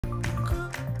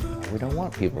We don't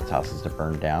want people's houses to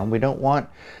burn down. We don't want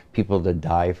people to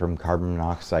die from carbon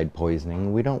monoxide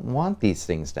poisoning. We don't want these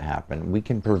things to happen. We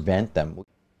can prevent them.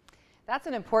 That's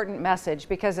an important message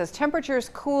because as temperatures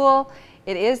cool,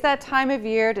 it is that time of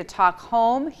year to talk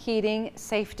home heating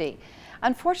safety.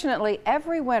 Unfortunately,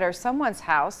 every winter, someone's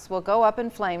house will go up in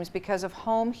flames because of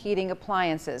home heating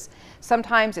appliances.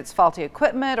 Sometimes it's faulty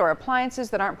equipment or appliances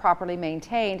that aren't properly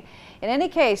maintained. In any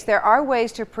case, there are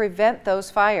ways to prevent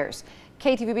those fires.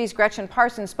 KTVB's Gretchen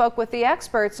Parsons spoke with the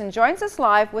experts and joins us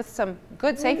live with some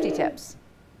good safety tips.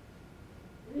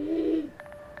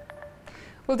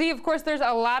 Well, Dee, of course, there's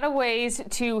a lot of ways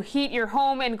to heat your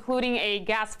home, including a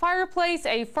gas fireplace,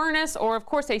 a furnace, or of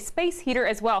course a space heater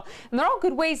as well. And they're all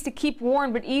good ways to keep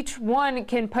warm, but each one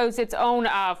can pose its own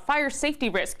fire safety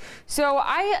risk. So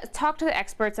I talked to the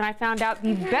experts and I found out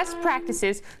the best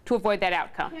practices to avoid that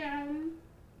outcome.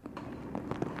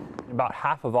 About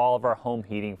half of all of our home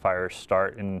heating fires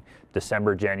start in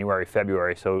December, January,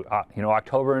 February. So,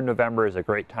 October and November is a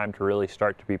great time to really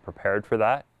start to be prepared for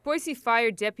that. Boise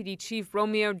Fire Deputy Chief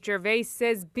Romeo Gervais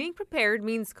says being prepared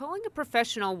means calling a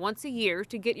professional once a year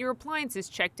to get your appliances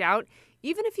checked out,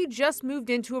 even if you just moved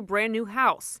into a brand new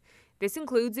house. This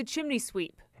includes a chimney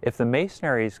sweep. If the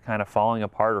masonry is kind of falling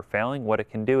apart or failing, what it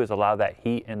can do is allow that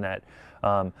heat and that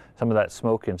some of that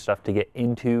smoke and stuff to get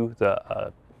into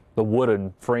the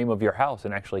wooden frame of your house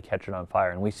and actually catch it on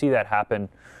fire. And we see that happen,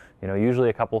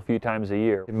 usually a few times a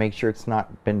year. Make sure it's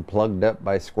not been plugged up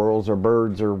by squirrels or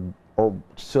birds or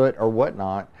soot or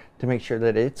whatnot to make sure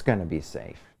that it's going to be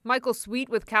safe. Michael Sweet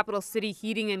with Capital City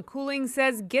Heating and Cooling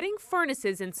says getting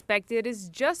furnaces inspected is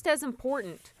just as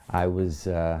important. I was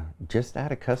just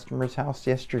at a customer's house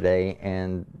yesterday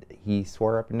and he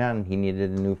swore up and down he needed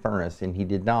a new furnace, and he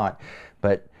did not,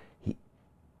 but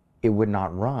it would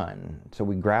not run. So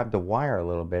we grabbed the wire a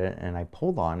little bit and I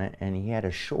pulled on it, and he had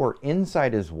a short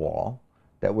inside his wall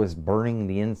that was burning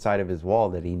the inside of his wall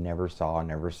that he never saw,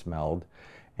 never smelled.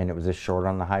 And it was a short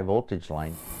on the high voltage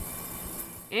line.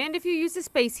 And if you use a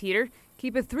space heater,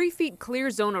 keep a 3 feet clear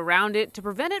zone around it to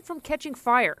prevent it from catching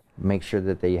fire. Make sure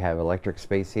that they have electric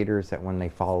space heaters that when they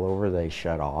fall over, they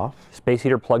shut off. Space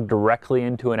heater plugged directly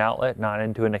into an outlet, not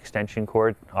into an extension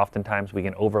cord. Oftentimes we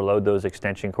can overload those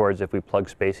extension cords if we plug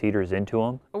space heaters into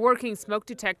them. A working smoke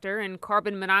detector and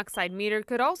carbon monoxide meter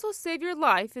could also save your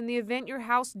life in the event your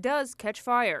house does catch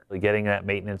fire. Getting that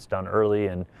maintenance done early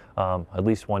and at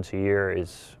least once a year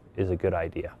is a good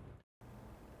idea.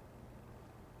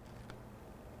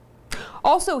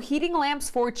 Also, heating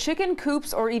lamps for chicken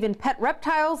coops or even pet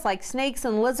reptiles like snakes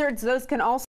and lizards, those can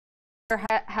also be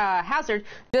a hazard,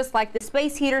 just like the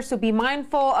space heater. So be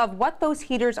mindful of what those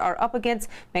heaters are up against.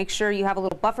 Make sure you have a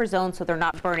little buffer zone so they're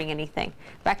not burning anything.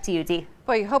 Back to you, Dee.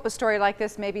 Well, you hope a story like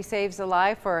this maybe saves a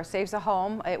life or saves a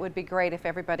home. It would be great if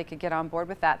everybody could get on board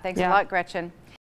with that. Thanks a lot, Gretchen.